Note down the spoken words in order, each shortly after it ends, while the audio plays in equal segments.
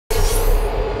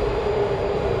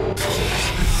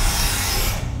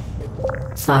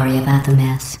Sorry about the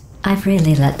mess. I've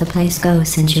really let the place go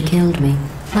since you killed me.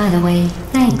 By the way,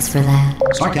 thanks for that.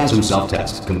 Sarcasm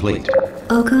self-test complete.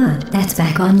 Oh good, that's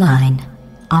back online.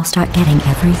 I'll start getting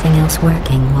everything else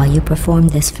working while you perform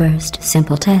this first,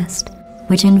 simple test,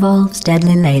 which involves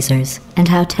deadly lasers and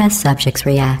how test subjects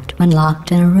react when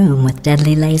locked in a room with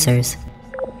deadly lasers.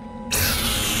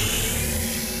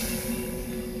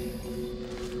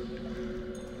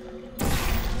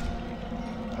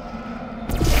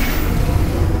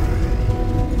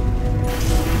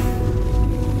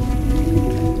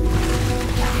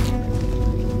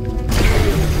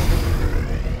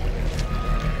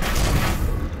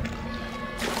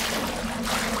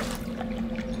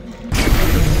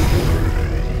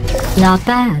 Not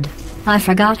bad. I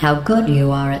forgot how good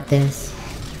you are at this.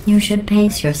 You should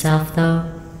pace yourself,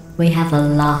 though. We have a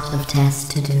lot of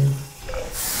tests to do.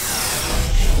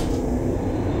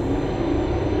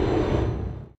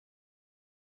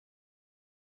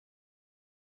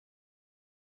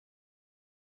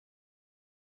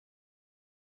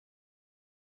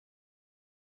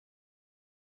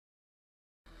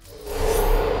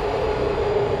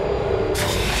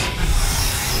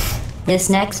 This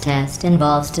next test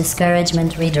involves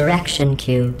discouragement redirection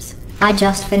cubes. I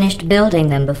just finished building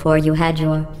them before you had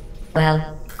your,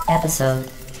 well, episode.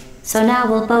 So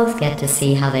now we'll both get to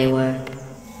see how they work.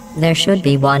 There should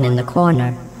be one in the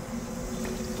corner.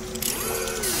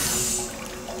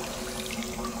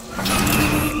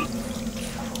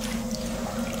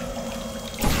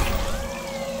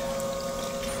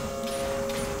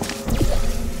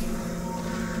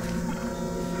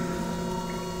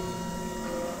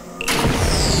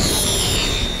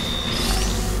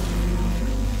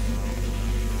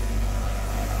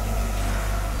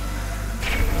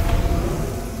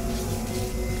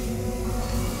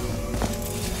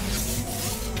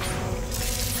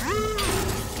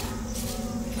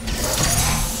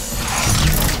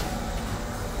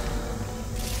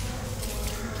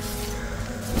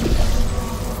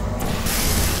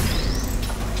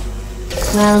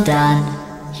 Well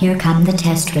done. Here come the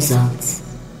test results.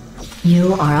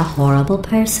 You are a horrible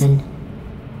person.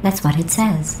 That's what it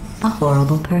says. A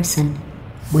horrible person.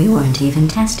 We weren't even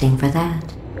testing for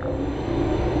that.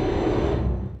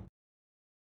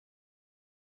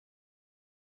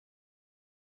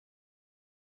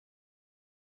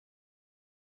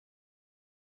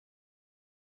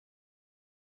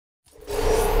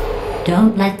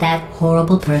 Don't let that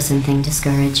horrible person thing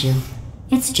discourage you.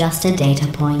 It's just a data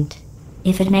point.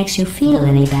 If it makes you feel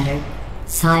any better,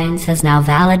 science has now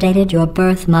validated your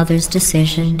birth mother's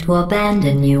decision to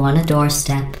abandon you on a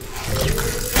doorstep.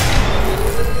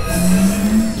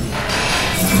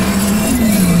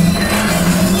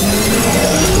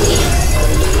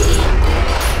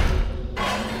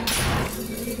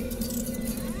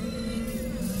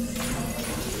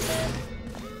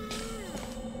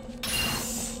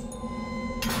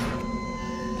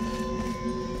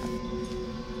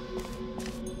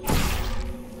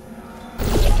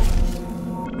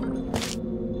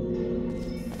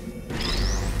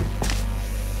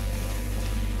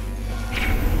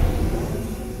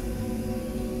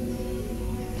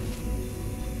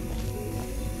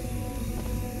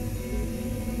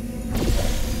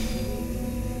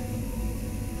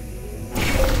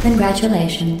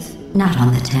 Congratulations. Not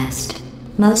on the test.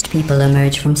 Most people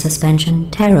emerge from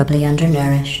suspension terribly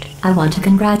undernourished. I want to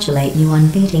congratulate you on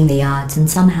beating the odds and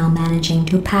somehow managing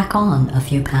to pack on a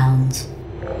few pounds.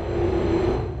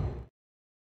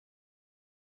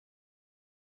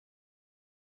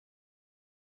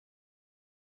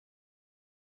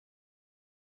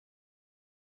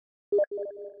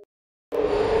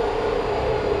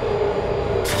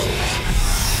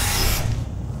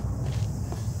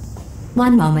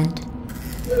 One moment.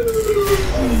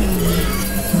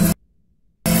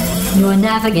 You're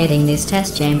navigating these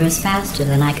test chambers faster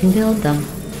than I can build them,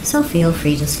 so feel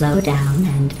free to slow down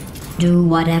and do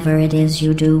whatever it is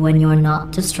you do when you're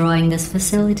not destroying this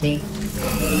facility.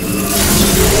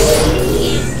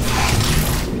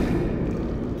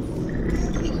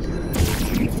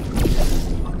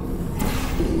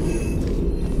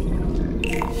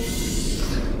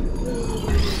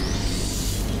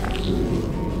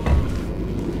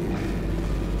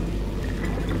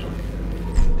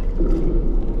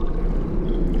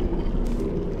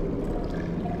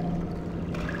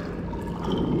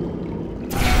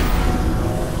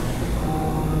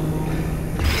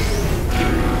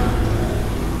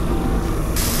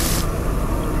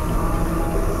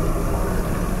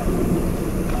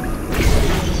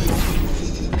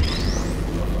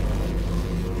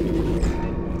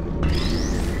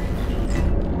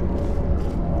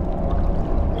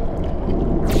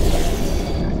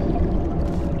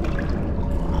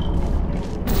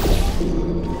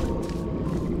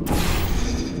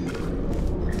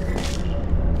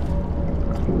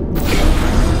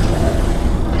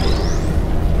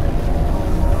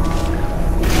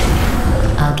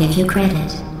 give you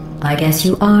credit. I guess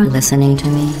you are listening to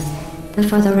me. But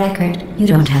for the record, you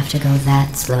don't have to go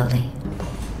that slowly.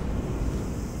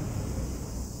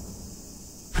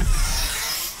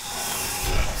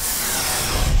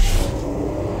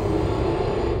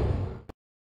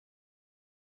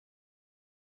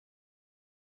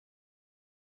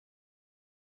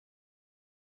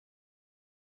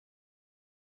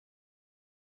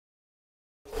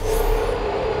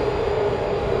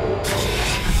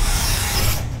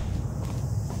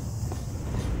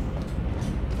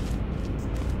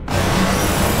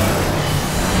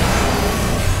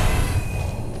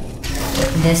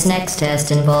 This next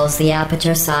test involves the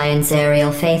Aperture Science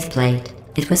Aerial Faith Plate.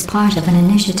 It was part of an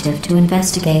initiative to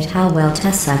investigate how well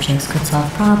test subjects could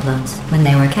solve problems when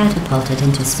they were catapulted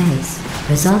into space.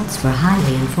 Results were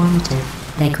highly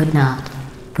informative. They could not.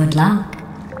 Good luck.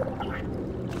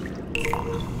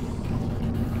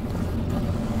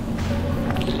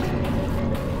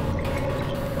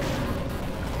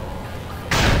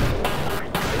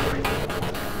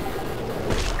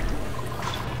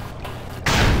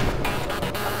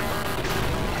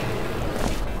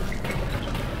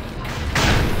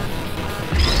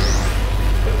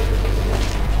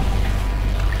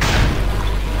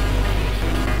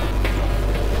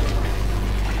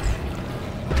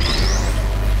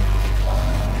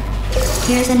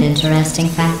 Here's an interesting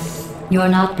fact. You're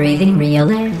not breathing real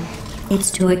air.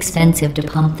 It's too expensive to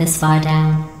pump this far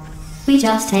down. We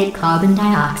just take carbon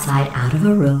dioxide out of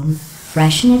a room,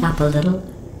 freshen it up a little,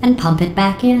 and pump it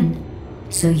back in.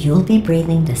 So you'll be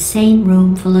breathing the same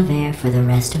room full of air for the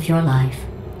rest of your life.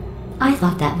 I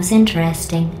thought that was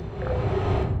interesting.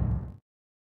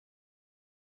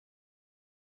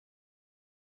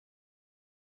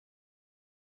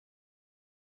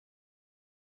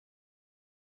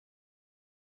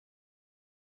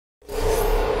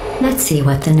 Let's see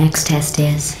what the next test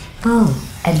is. Oh,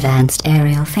 advanced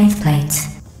aerial faith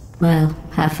plates. Well,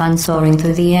 have fun soaring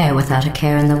through the air without a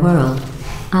care in the world.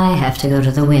 I have to go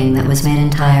to the wing that was made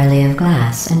entirely of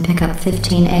glass and pick up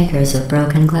 15 acres of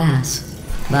broken glass.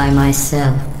 By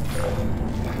myself.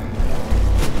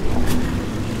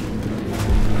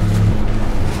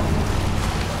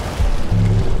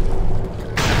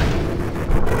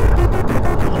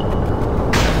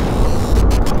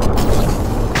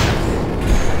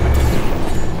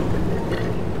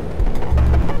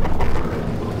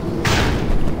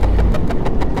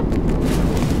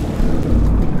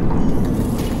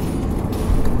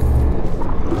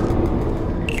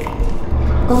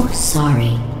 Oh,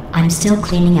 sorry. I'm still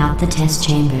cleaning out the test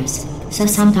chambers, so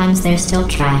sometimes there's still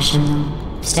trash in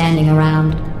them, standing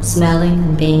around, smelling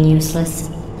and being useless.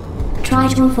 Try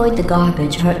to avoid the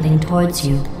garbage hurtling towards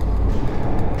you.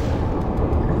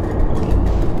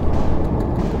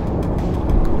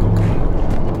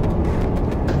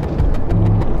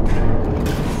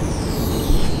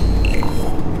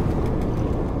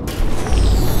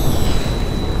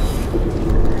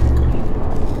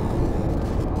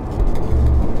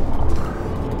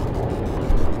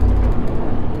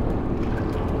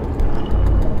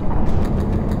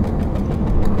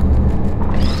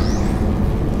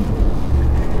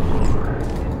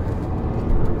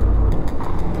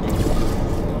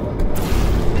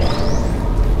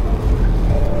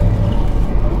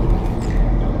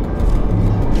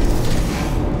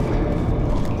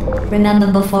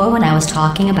 Remember before when I was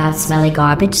talking about smelly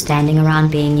garbage standing around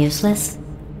being useless?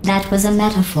 That was a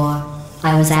metaphor.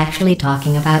 I was actually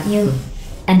talking about you.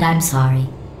 And I'm sorry.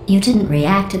 You didn't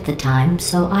react at the time,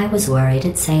 so I was worried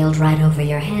it sailed right over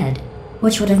your head,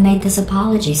 which would have made this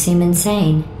apology seem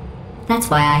insane. That's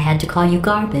why I had to call you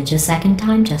garbage a second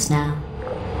time just now.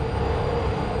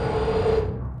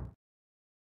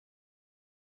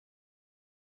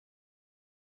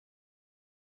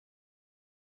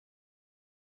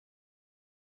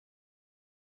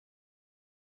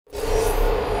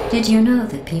 Did you know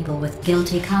that people with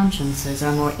guilty consciences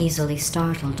are more easily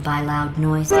startled by loud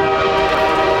noises?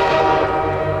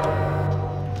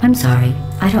 I'm sorry,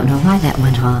 I don't know why that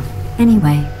went off.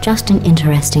 Anyway, just an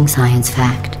interesting science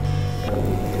fact.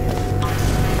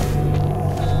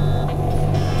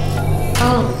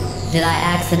 Oh, did I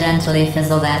accidentally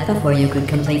fizzle that before you could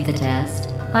complete the test?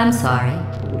 I'm sorry.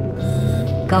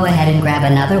 Go ahead and grab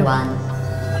another one.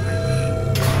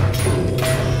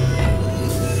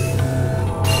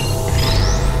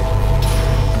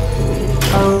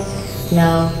 Oh,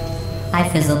 no. I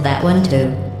fizzled that one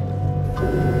too.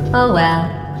 Oh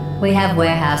well, we have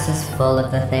warehouses full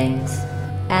of the things.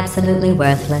 Absolutely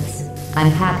worthless.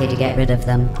 I'm happy to get rid of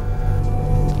them.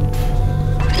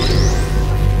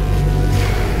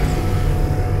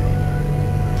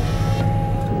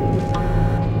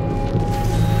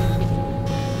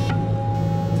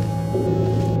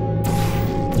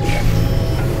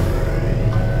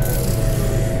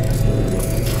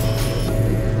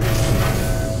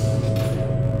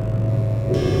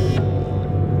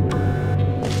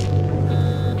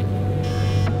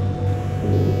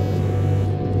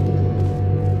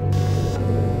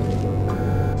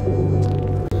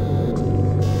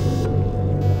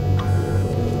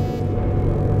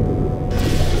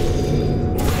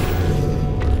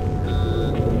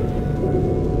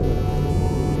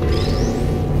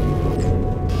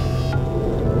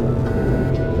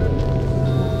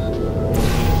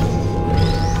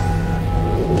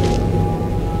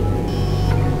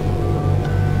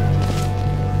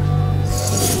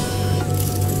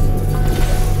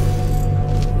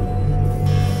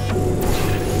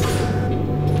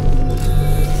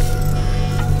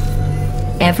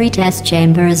 Every test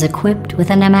chamber is equipped with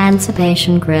an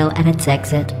emancipation grill at its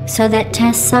exit, so that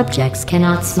test subjects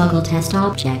cannot smuggle test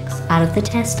objects out of the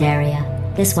test area.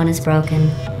 This one is broken.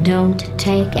 Don't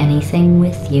take anything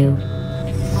with you.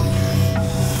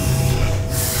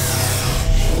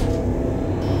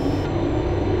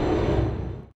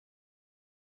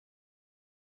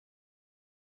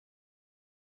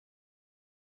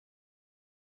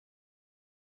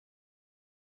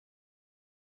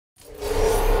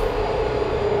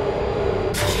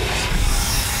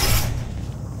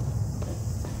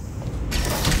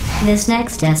 This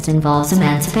next test involves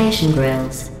emancipation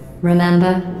grills.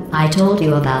 Remember, I told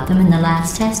you about them in the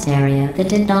last test area that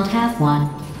did not have one.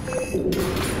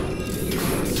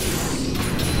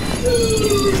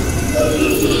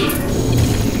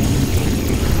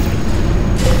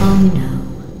 Oh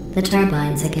no, the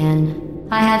turbines again.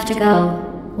 I have to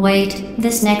go. Wait,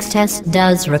 this next test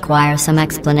does require some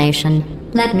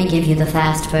explanation. Let me give you the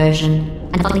fast version.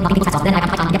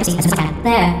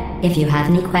 There. If you have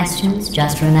any questions,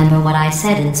 just remember what I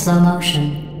said in slow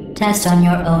motion. Test on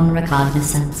your own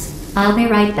recognizance. I'll be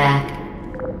right back.